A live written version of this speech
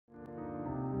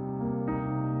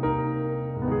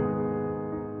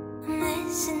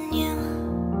missing you,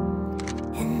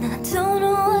 and I don't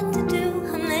know what to do.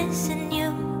 I'm missing you.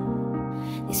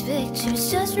 These pictures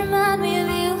just remind me of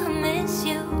you. I miss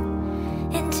you,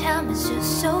 and time is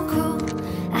just so cruel.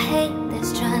 I hate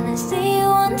this, trying to see you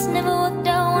once never worked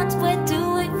out once. Where do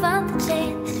we find the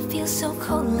chance? And it feels so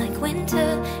cold like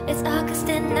winter. It's August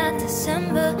and not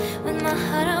December. With my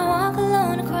heart I walk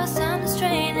alone across time. The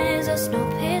strain is a snow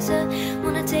piercer.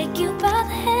 Wanna take you by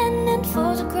the hand and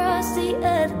fall across the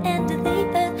other end.